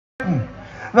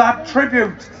that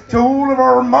tribute to all of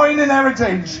our mining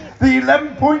heritage, the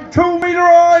 11.2 metre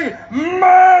high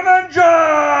Man and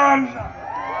John!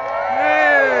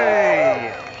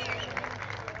 Hey!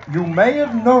 You may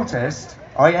have noticed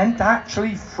I ain't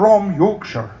actually from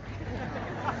Yorkshire.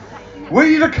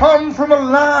 We'd have come from a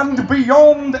land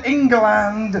beyond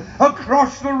England,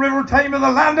 across the River Tame of the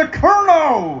land of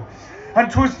Kurno. And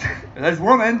 'twas, there's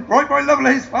one in, right by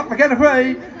Lovelace, up again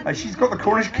away. And she's got the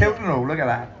Cornish kilt and all, look at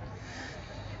that.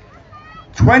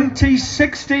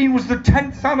 2016 was the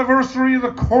 10th anniversary of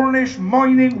the Cornish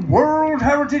Mining World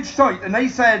Heritage Site, and they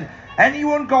said,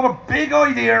 anyone got a big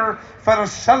idea for to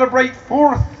celebrate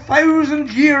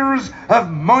 4,000 years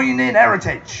of mining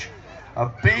heritage? A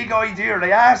big idea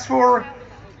they asked for?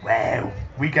 Well,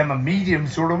 we gave them a medium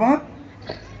sort of one.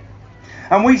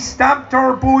 And we stamped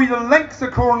our boy the length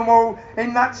of Cornwall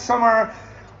in that summer.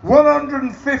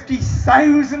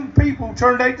 150,000 people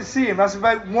turned out to see him. That's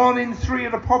about 1 in 3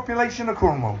 of the population of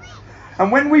Cornwall.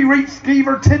 And when we reached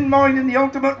Geever Tin Mine in the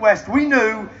ultimate west, we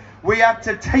knew we had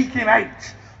to take him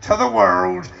out to the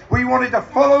world. We wanted to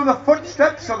follow the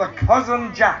footsteps of the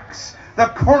Cousin Jacks,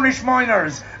 the Cornish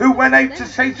miners who went out to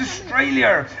South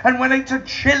Australia and went out to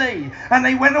Chile, and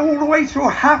they went all the way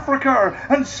through Africa,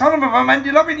 and some of them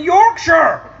ended up in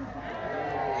Yorkshire.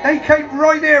 They came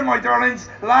right here, my darlings.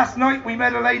 Last night we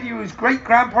met a lady whose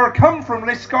great-grandpa come from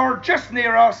Liscar, just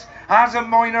near us, as a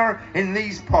miner in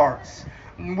these parts.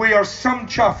 We are some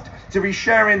chuffed to be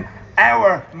sharing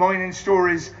our mining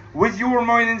stories with your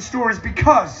mining stories,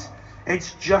 because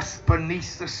it's just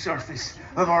beneath the surface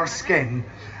of our skin.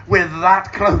 We're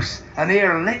that close, and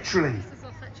here literally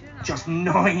just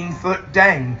 9 foot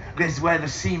down is where the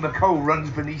seam of coal runs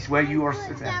beneath where you are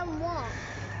sitting.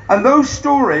 And those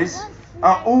stories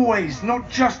are always not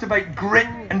just about grit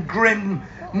and grim,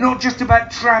 not just about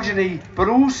tragedy, but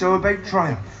also about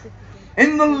triumph.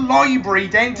 In the library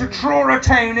down to Trora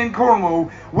Town in Cornwall,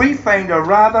 we found a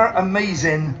rather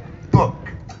amazing book.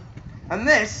 And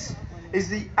this is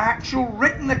the actual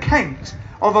written account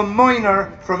of a miner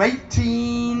from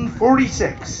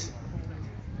 1846.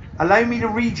 Allow me to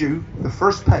read you the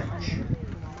first page.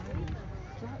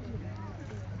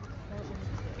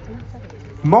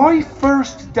 My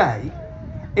first day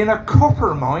in a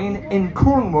copper mine in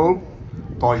Cornwall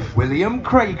by William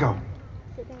Craigo.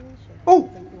 Oh,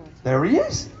 there he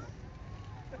is.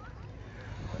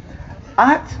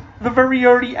 At the very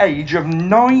early age of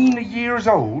 9 years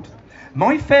old,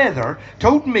 my father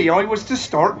told me I was to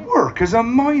start work as a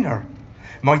miner.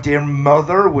 My dear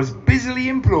mother was busily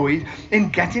employed in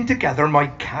getting together my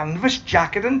canvas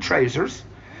jacket and trousers,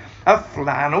 a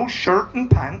flannel shirt and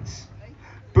pants,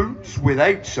 boots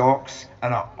without socks,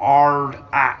 and a hard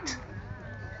hat.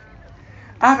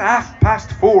 At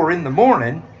 4:30 in the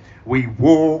morning, we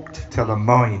walked to the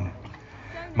mine.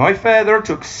 My father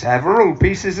took several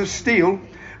pieces of steel,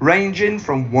 ranging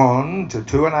from 1 to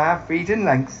 2.5 feet in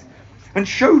length, and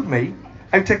showed me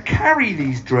how to carry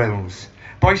these drills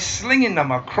by slinging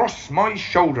them across my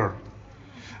shoulder.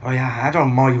 I had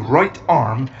on my right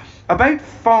arm about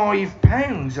 5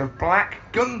 pounds of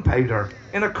black gunpowder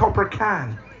in a copper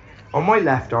can. On my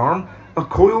left arm, a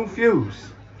coil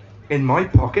fuse. In my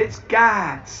pockets,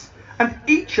 gads. And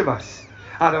each of us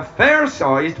had a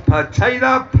fair-sized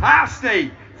potato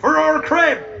pasty for our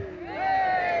crib.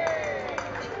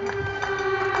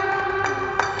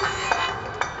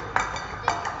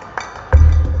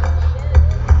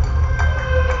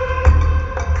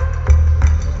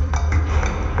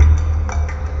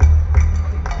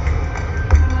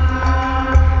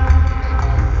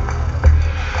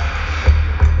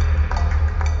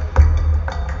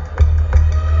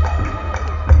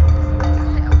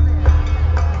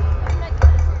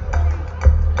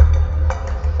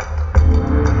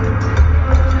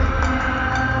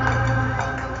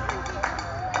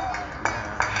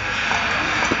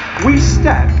 We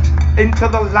stepped into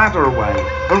the ladderway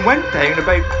and went down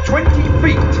about 20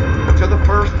 feet to the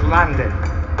first landing.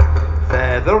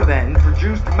 Father then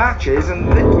produced matches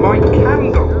and lit my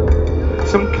candle.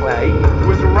 Some clay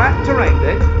was wrapped around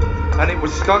it, and it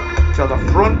was stuck to the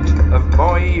front of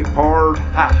my hard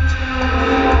hat.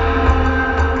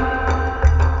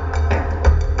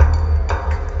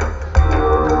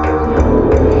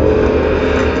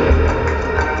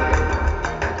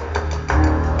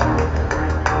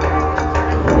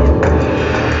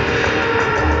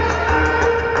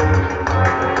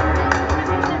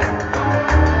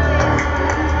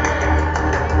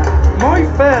 My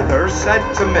father said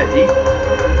to me,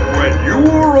 when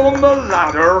you're on the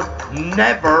ladder,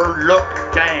 never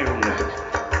look down.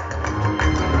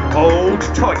 Hold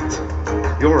tight.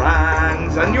 Your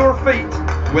hands and your feet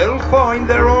will find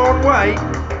their own way.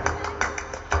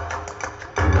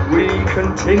 we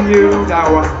continued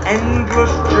our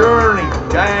endless journey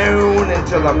down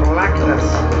into the blackness.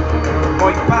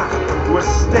 My back was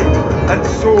stiff and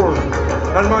sore,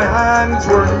 and my hands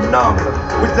were numb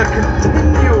with the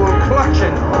continual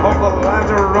clutching of the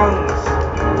ladder rungs.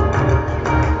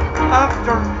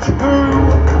 After 2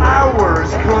 hours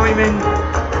climbing,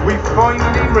 we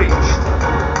finally reached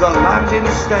the landing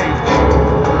stage.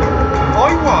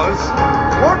 I was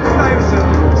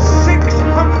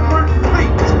 1,600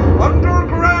 feet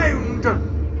underground.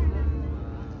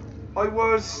 I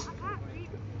was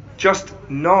just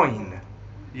 9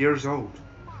 years old.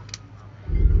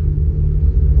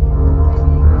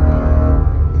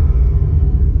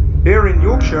 Here in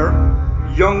Yorkshire,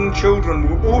 young children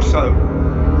were also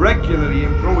regularly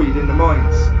employed in the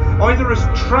mines, either as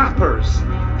trappers.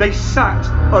 They sat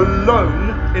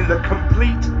alone in the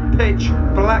complete pitch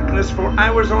blackness for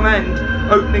hours on end,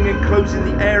 opening and closing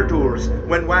the air doors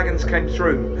when wagons came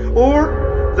through.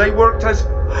 Or they worked as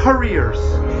hurriers.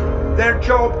 Their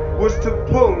job was to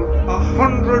pull a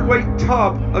 100-weight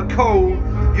tub of coal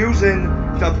using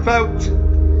the belt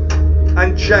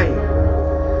and chain.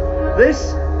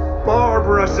 This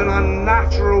barbarous and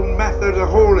unnatural method of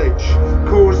haulage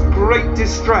caused great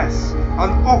distress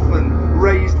and often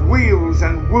raised wheals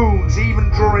and wounds, even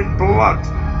drawing blood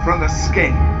from the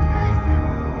skin.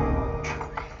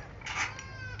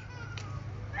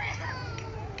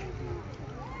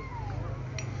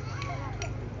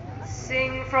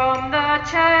 Sing from the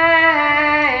chamber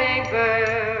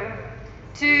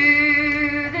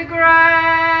to the grave.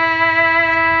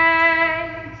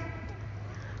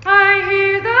 I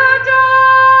hear the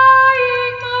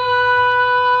dying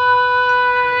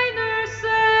miners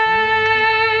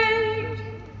sing,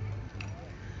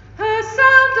 a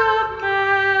sound of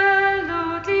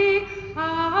melody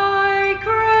I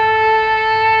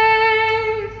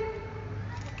crave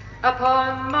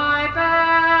upon my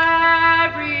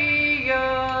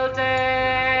burial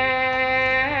day.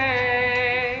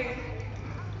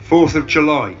 4th of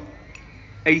July,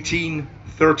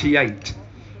 1838.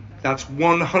 That's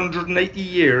 180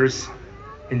 years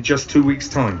in just 2 weeks'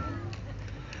 time.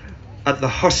 At the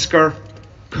Husker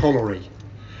Colliery.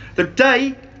 The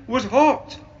day was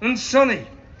hot and sunny,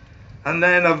 and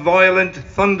then a violent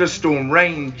thunderstorm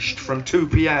ranged from 2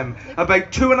 p.m.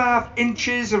 About 2.5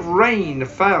 inches of rain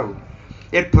fell.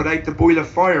 It put out the boiler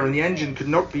fire and the engine could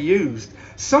not be used.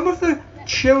 Some of the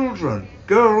children,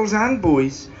 girls and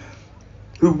boys,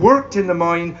 who worked in the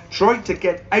mine tried to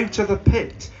get out of the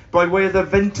pit by way of the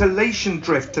ventilation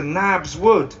drift to Nab's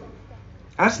Wood.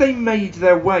 As they made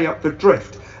their way up the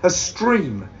drift, a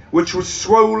stream, which was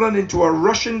swollen into a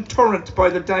rushing torrent by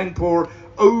the downpour,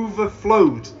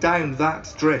 overflowed down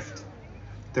that drift.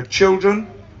 The children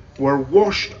were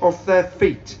washed off their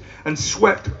feet and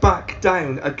swept back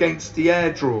down against the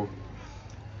air draw.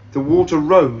 The water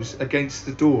rose against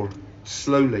the door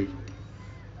slowly.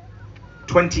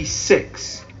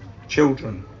 26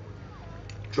 children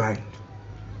drowned.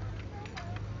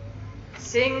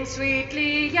 Sing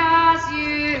sweetly as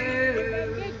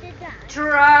you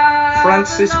travel.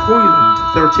 Francis Hoyland,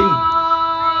 13.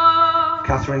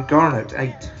 Catherine Garnett,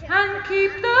 8. And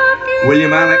keep the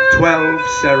William Alec, 12.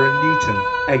 Sarah Newton,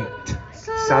 8.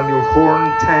 Samuel Horn,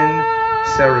 10.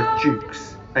 Sarah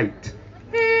Jukes, 8.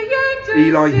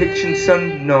 Eli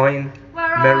Hitchinson, 9.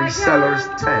 Mary Sellers,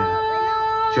 10.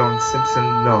 John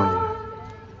Simpson, 9.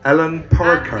 Ellen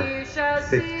Parker,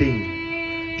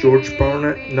 15. George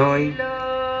Barnett, 9.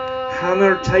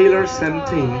 Hannah Taylor,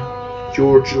 17.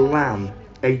 George Lamb,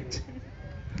 8.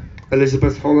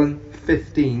 Elizabeth Holland,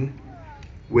 15.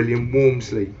 William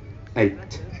Walmsley,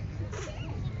 8.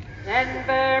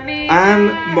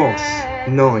 Anne Moss,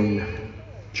 9.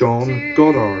 John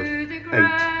Goddard,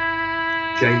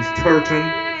 8. James Turton,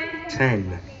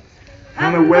 10.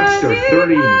 Hannah Webster,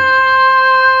 13.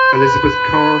 Elizabeth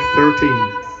Carr,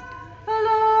 13.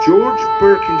 George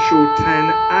Birkinshaw, 10,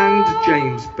 and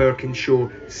James Birkinshaw,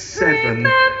 7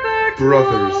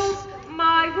 brothers.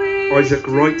 Isaac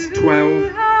Wright, 12,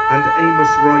 and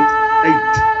Amos Wright,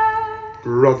 8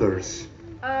 brothers.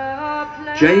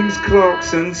 James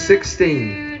Clarkson,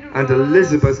 16, and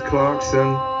Elizabeth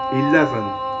Clarkson, 11.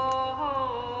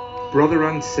 Brother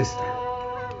and sister.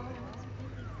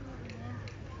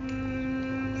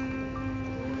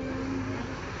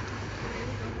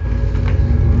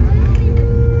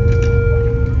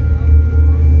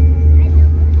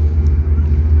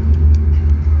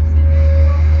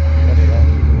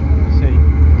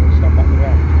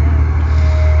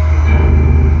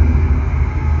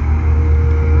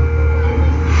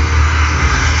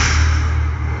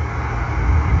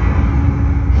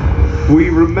 We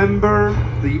remember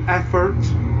the effort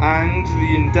and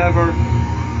the endeavour.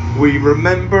 We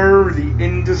remember the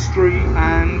industry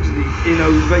and the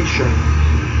innovation.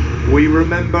 We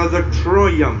remember the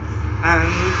triumph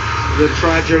and the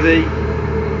tragedy.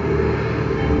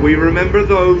 We remember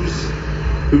those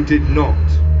who did not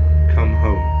come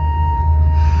home.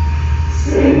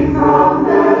 Sing from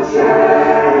the chamber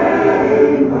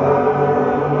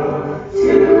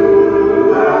to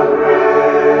the grave.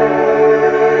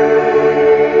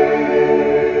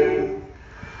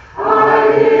 I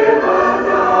hear the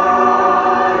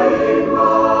dying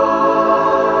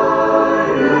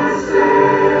miners say,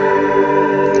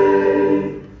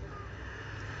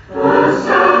 the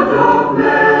sound of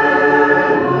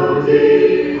melody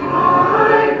I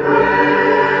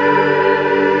crave.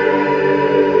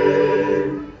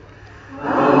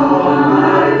 On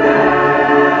my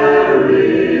burial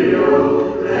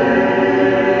day,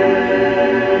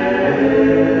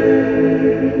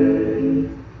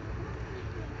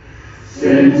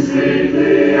 sing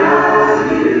sweetly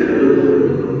as you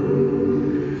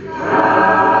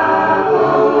travel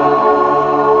on,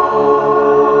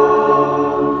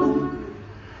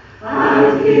 and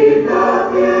keep the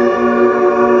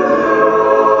funeral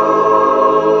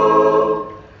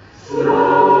slow.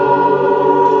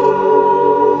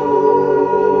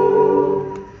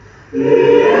 The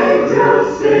angels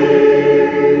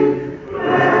sing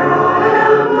where I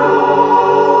am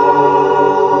gone,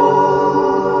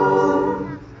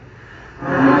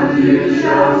 and you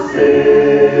shall sing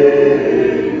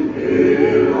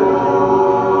below.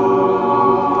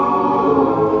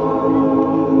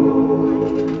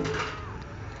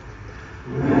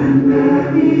 When there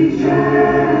be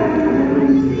gently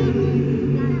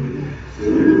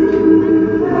to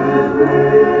the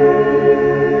grave,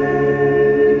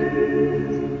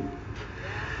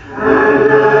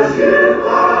 and as you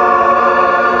pass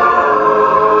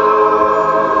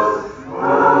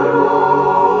along,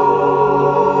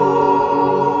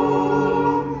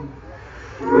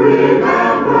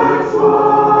 remember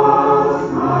 'twas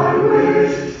my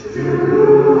wish to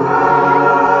have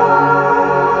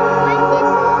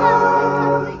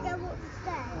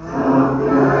a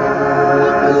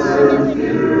pleasant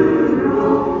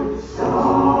funeral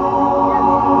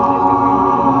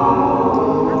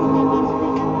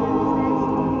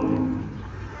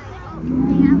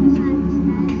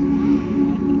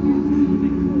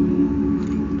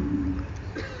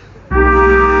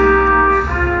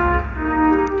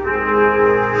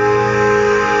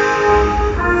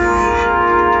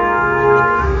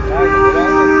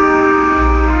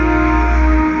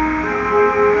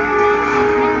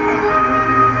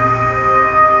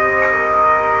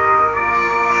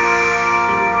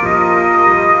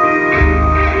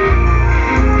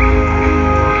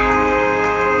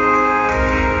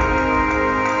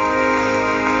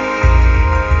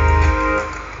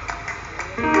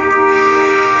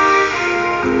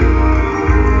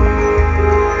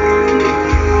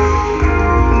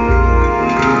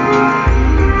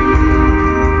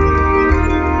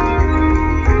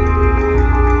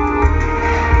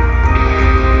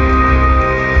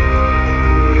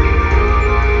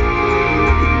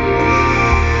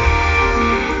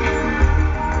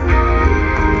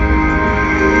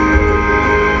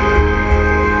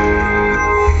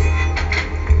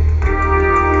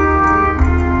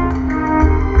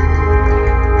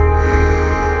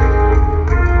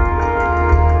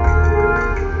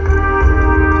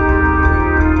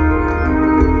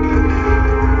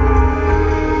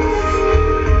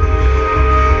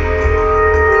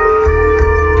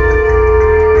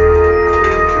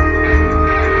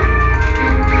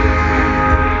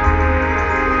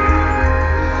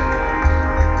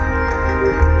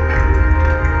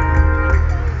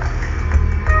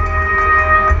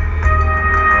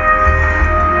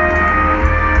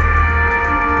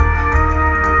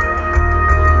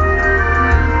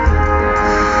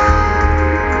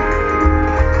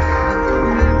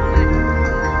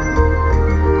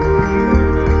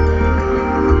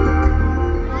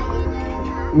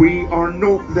We are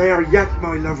not there yet,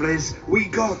 my lovelies. We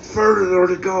got further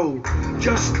to go.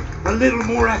 Just a little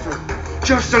more effort.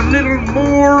 Just a little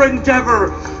more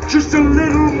endeavour. Just a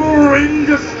little more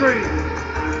industry.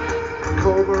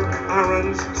 Cover,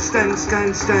 Aaron's, stand.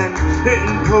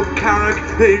 In pub Carrick,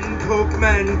 in pub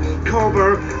men.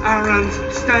 Cover, Aaron's,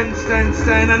 stand.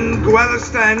 And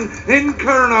Gwellistan, in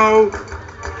Kernow.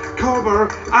 Cover,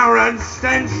 Aaron's,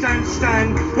 stand.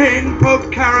 In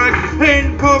pub Carrick,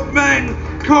 in pub men.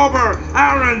 Cover,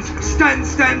 Aaron's, stand.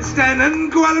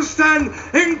 And Gwellistan,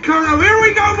 in Kernow. Here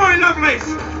we go, my lovelies.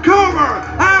 Cover,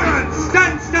 Aaron's,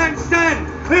 stand.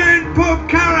 In pub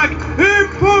Carrick, in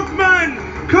pub men.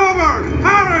 Cover,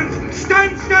 Aaron's,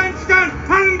 stand, stand, stand,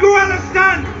 and Gwella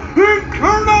stand, in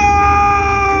Colonel!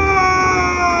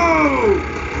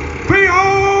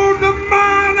 Behold the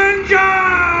man and John!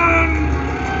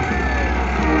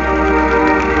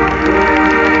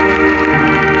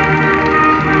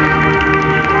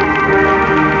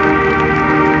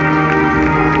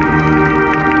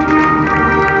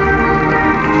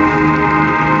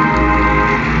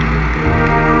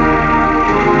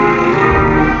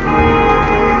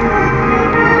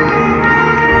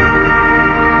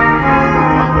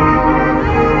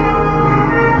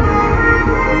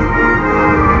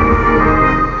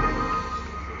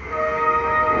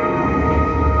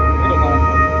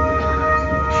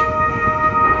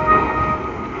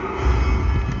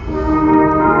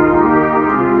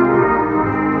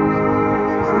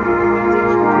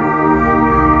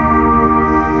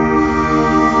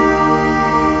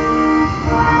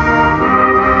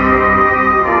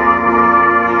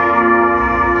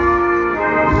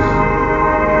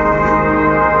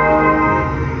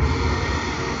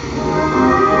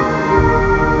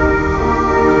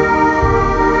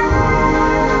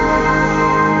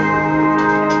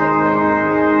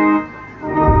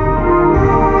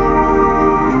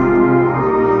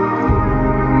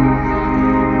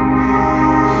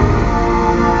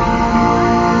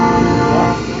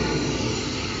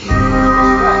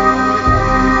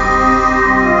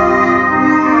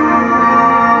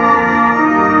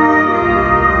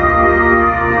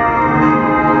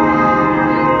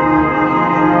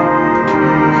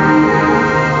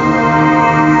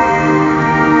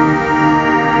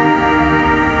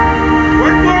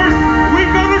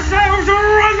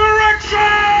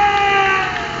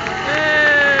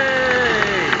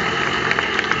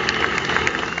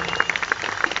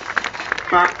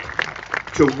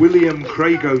 Back to William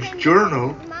Crago's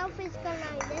journal,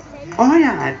 I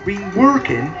had been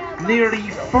working nearly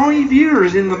 5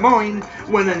 years in the mine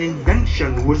when an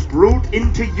invention was brought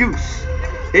into use.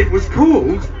 It was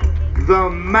called the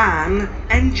man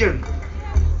engine.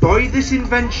 By this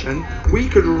invention, we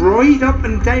could ride up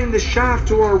and down the shaft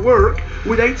to our work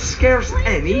without scarce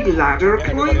any ladder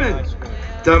climbing.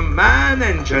 The man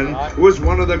engine was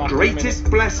one of the greatest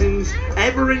blessings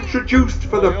ever introduced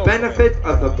for the benefit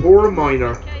of the poor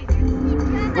miner.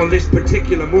 On this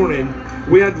particular morning,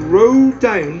 we had rowed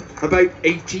down about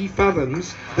 80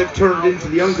 fathoms that turned into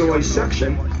the underway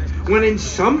section, when in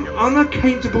some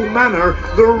unaccountable manner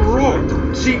the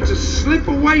rod seemed to slip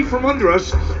away from under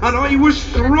us, and I was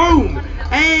thrown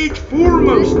head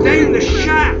foremost down the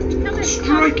shaft,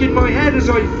 striking my head as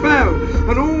I fell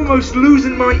and almost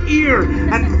losing my ear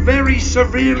and very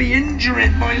severely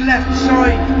injuring my left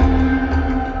side.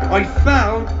 I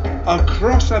fell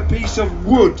across a piece of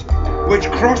wood which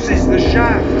crosses the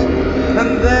shaft,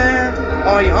 and there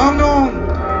I hung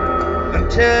on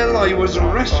until I was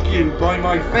rescued by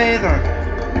my father,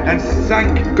 and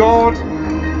thank God,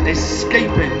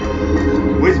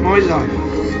 escaping with my life.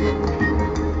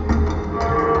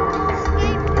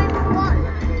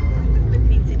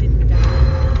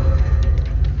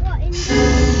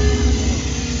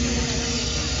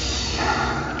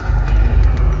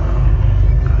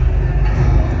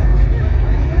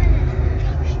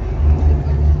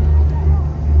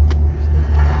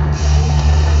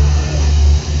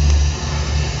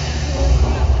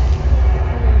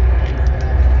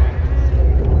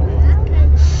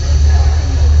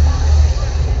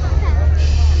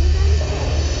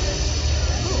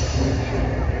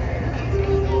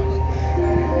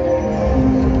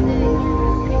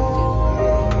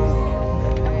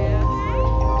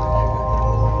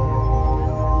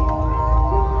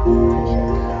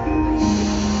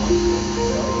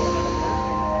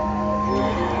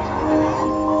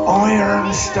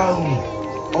 Ironstone,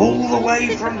 all the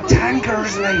way from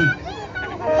Tankersley.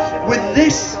 With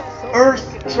this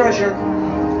earth treasure,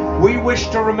 we wish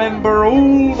to remember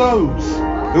all those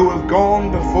who have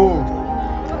gone before.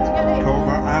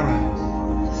 Cover Aaron,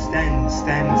 stand,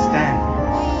 stand, stand.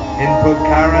 In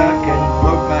Pugcarrack and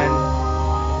Pugman,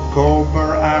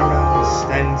 Cover Aaron,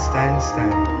 stand, stand,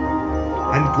 stand.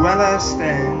 And Gwella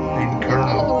stand in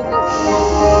Colonel.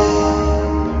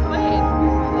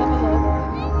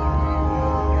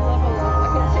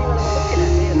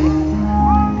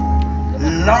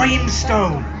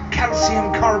 Limestone,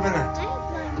 calcium carbonate.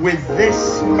 With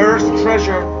this earth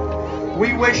treasure,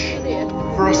 we wish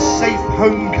for a safe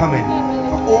homecoming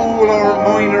for all our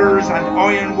miners and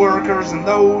iron workers and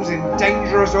those in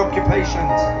dangerous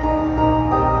occupations.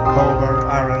 Cover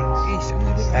Aaron,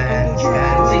 stand,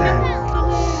 stand, stand.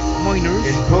 Miners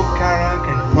in Pugcarrack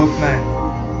and Pugman.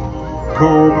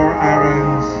 Cover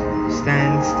Aaron,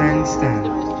 stand, stand, stand.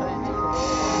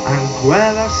 and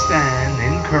Gwella Stan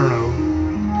in Colonel.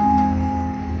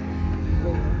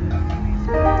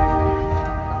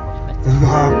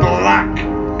 The black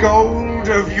gold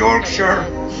of Yorkshire,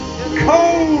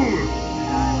 cold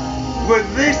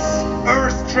with this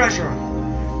earth treasure,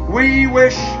 we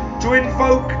wish to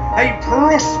invoke a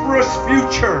prosperous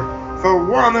future for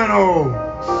one and all.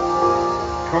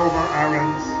 Cover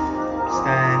Arons,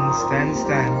 stand.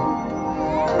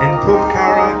 In pub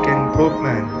carrack, in pub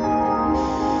men.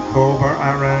 Cover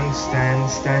Arons,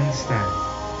 stand.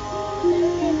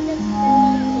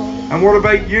 And what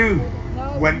about you,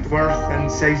 Wentworth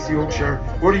and South Yorkshire?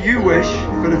 What do you wish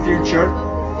for the future?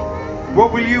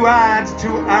 What will you add to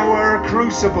our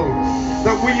crucible,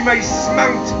 that we may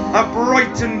smelt a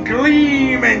bright and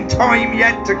gleaming time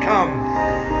yet to come?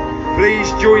 Please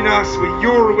join us with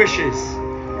your wishes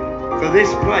for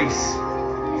this place,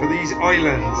 for these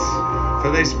islands,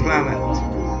 for this planet.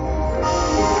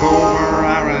 Cover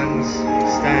Arons,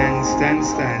 stand.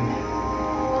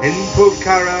 In pub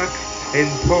carrack, in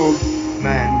pub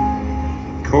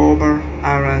men. Cover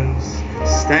Arons,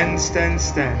 stand.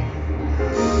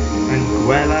 And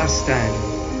Gwella Stan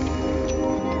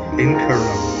in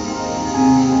Currow.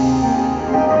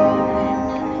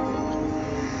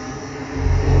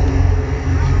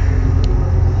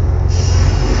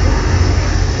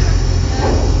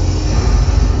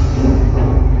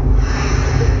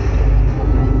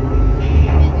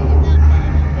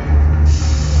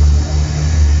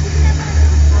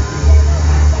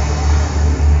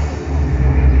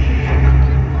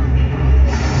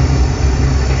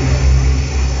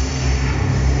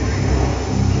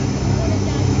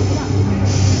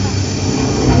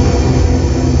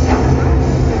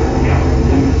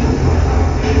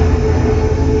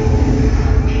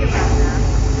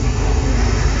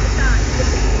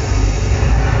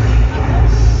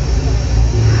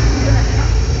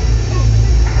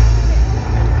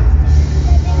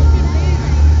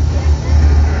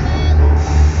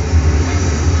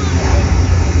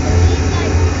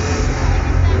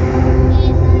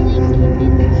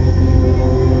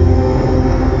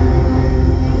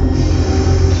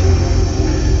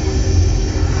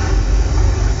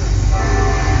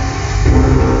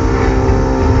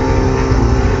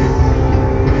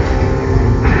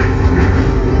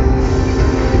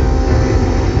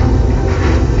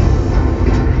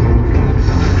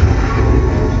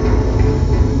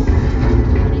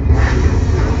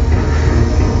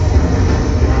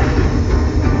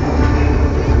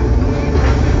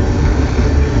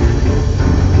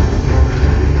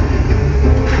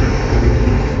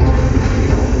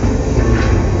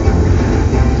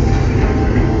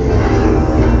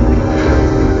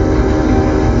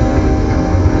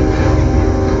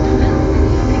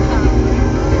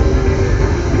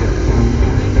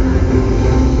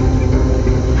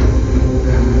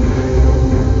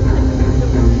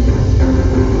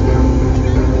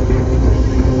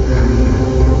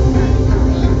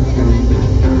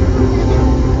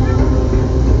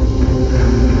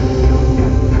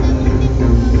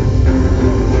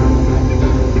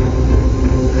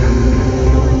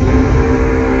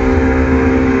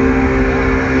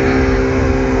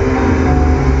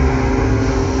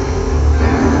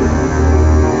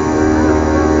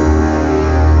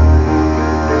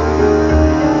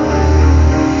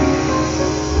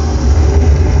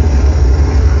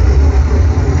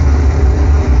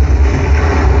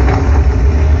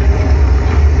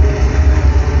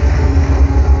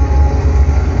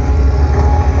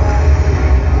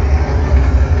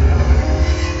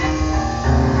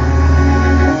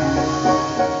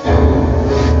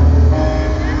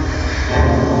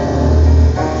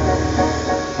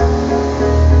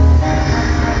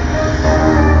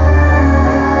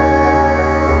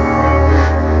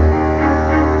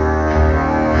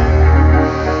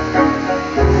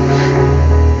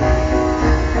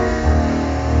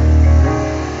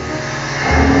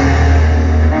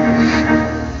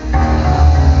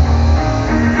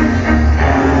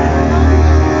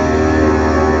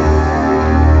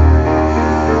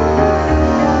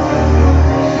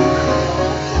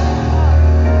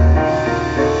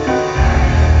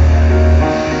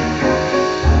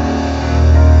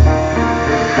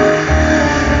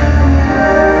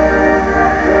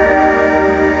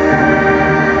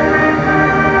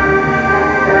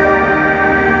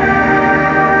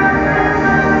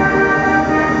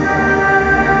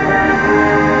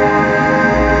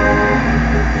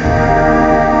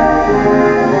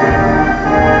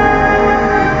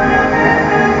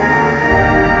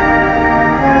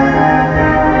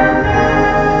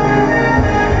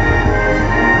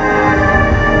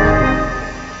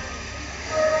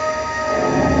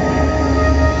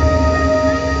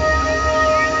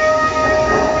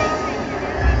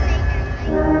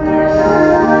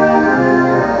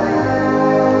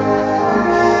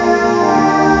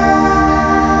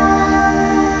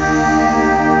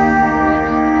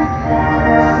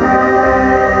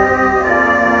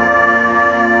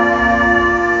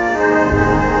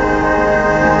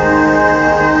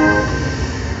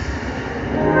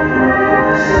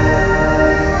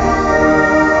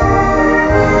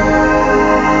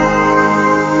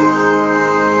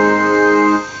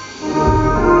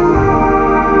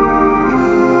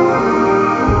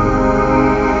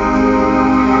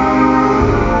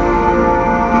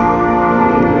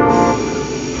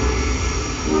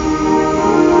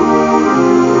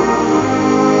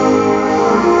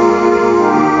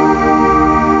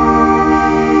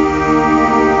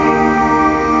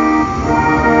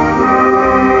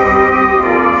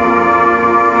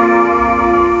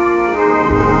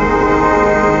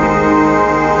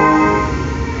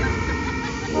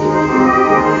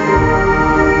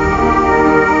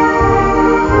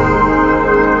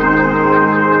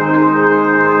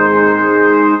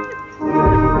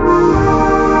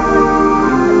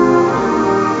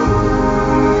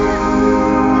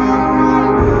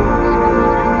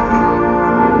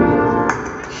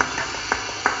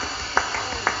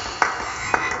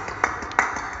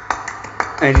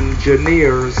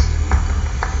 engineers,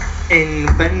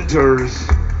 inventors,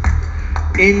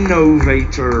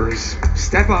 innovators,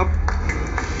 step up.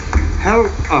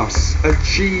 Help us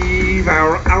achieve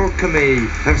our alchemy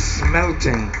of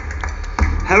smelting.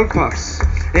 Help us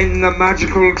in the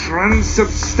magical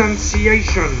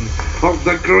transubstantiation of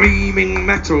the gleaming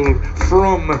metal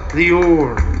from the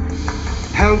ore.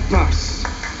 Help us,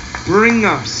 bring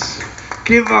us,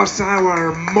 give us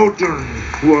our modern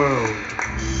world.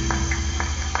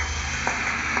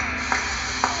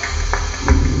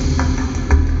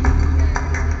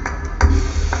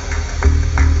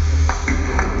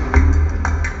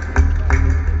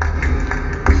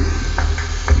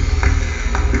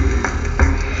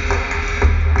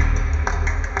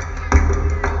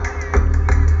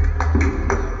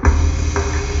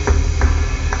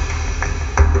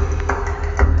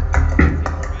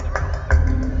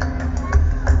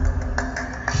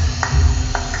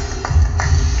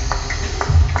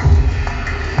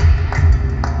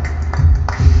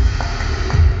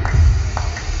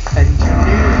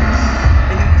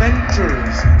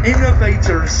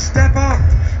 Innovators, step up.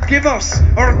 Give us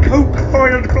our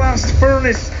coke-fired blast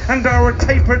furnace and our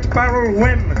tapered barrel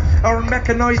whim, our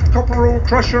mechanised copper ore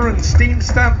crusher and steam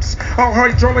stamps, our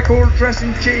hydraulic ore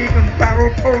dressing jig and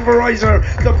barrel pulverizer,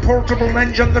 the portable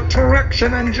engine, the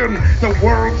traction engine, the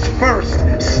world's first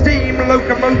steam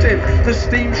locomotive, the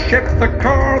steamship, the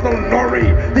car, the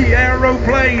lorry, the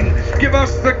aeroplane. Give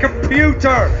us the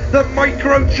computer, the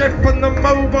microchip and the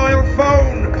mobile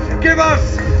phone. Give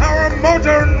us our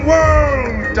modern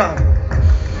world.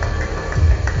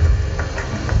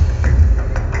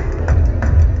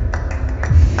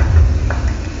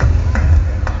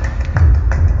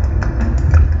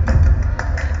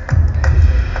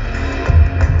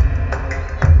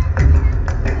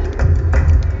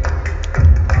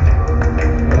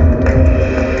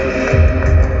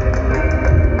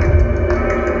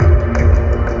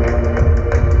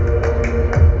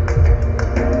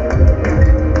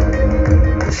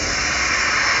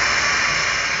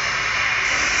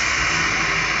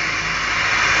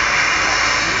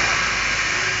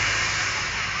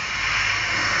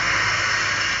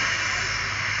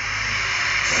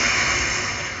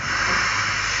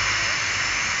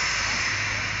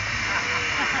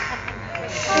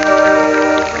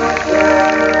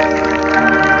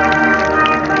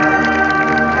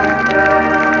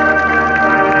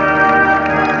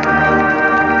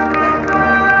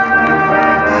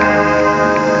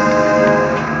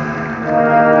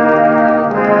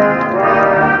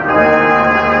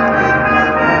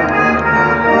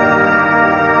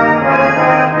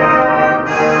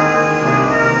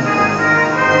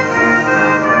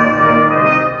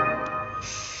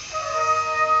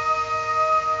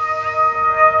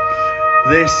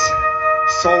 This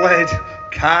solid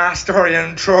cast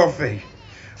iron trophy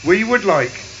we would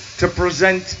like to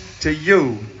present to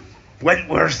you,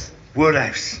 Wentworth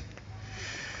Woodhouse.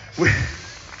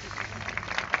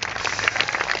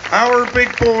 Our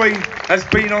big boy has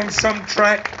been on some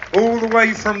trek all the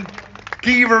way from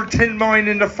Geaver Tin Mine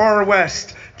in the far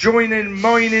west, joining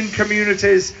mining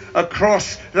communities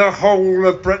across the whole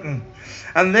of Britain.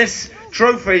 And this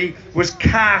trophy was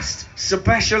cast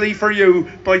specially for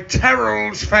you by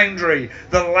Terrell's Foundry,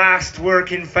 the last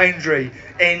working foundry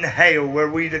in Hale, where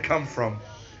we'd have come from.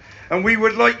 And we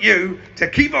would like you to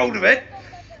keep hold of it,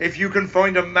 if you can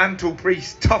find a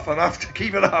mantelpiece tough enough to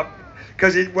keep it up,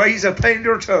 because it weighs a pound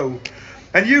or two.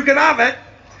 And you can have it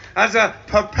as a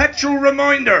perpetual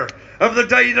reminder of the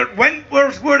day that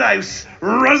Wentworth Woodhouse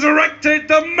resurrected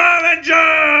the man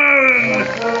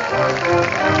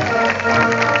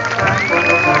engine!